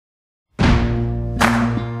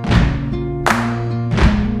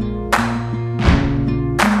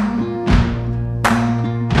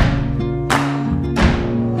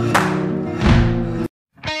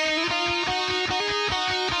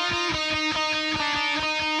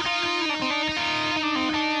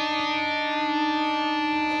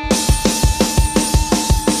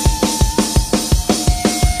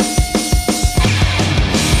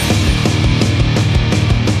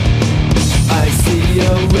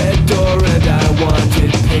want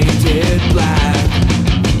it painted black.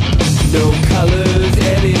 No colors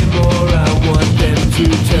anymore, I want them to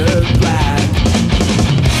turn black.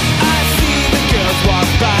 I see the girls walk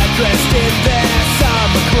by dressed in their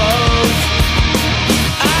summer clothes.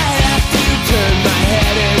 I have to turn my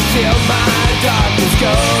head until my darkness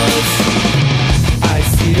goes. I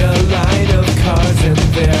see a line of cars and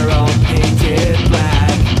they're all painted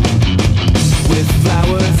black, with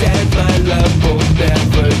flowers and my love both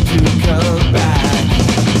never to come back.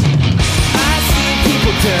 I see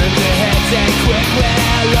people turn their heads and quickly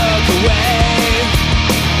look away,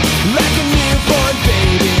 like a newborn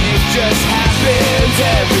baby, it just happens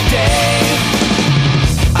every day.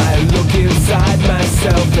 I look inside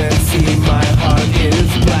myself and see my heart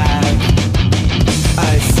is black.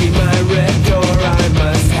 I see my red door, I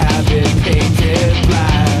must have it painted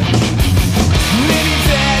black. Maybe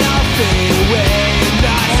then I'll fade away and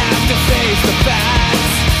not have to face the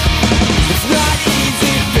facts. It's not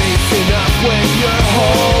easy facing up when your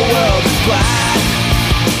whole world is black.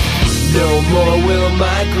 No more will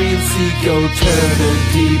my green sea go turn a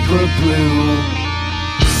deeper blue.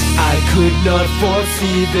 I could not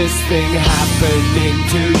foresee this thing happening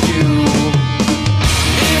to you.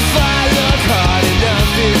 If I look hard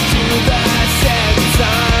enough into the setting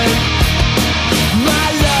sun, my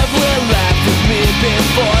love will laugh with me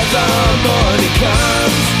before the morning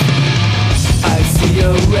comes. I see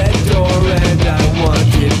a red door and I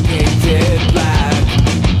want it painted black.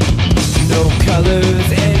 No colors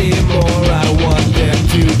anymore, I want them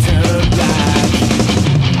to turn black.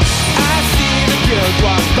 I see the girls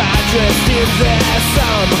walk by dressed in their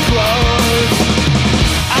summer clothes.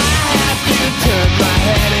 I have to turn my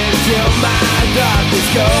head until my darkness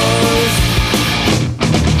goes.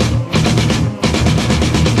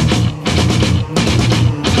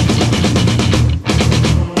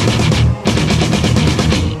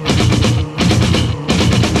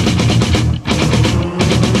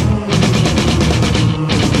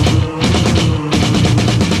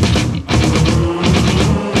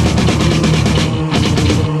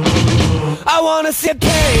 I wanna see it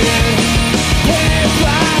painted, painted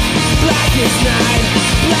black, black as night,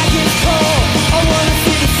 black as coal. I wanna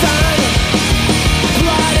see the sun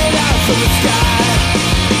blotted out from the sky.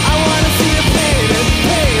 I wanna see it painted,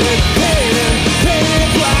 painted, painted, painted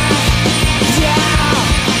black, yeah.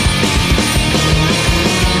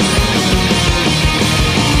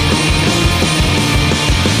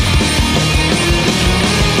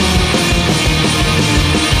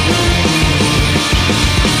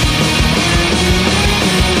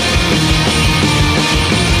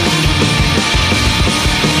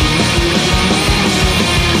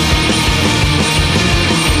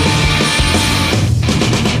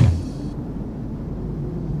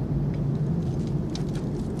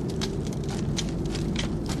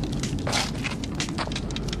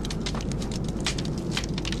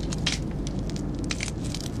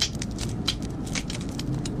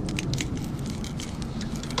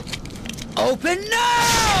 Open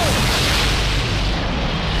now!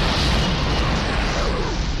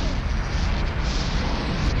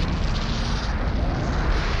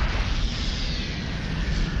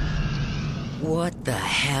 What the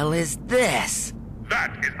hell is this?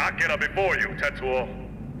 That is Akira before you, Tetsuo.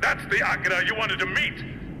 That's the Akira you wanted to meet.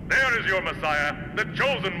 There is your Messiah, the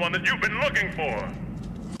chosen one that you've been looking for.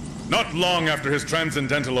 Not long after his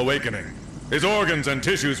transcendental awakening, his organs and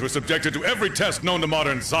tissues were subjected to every test known to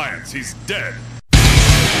modern science. He's dead.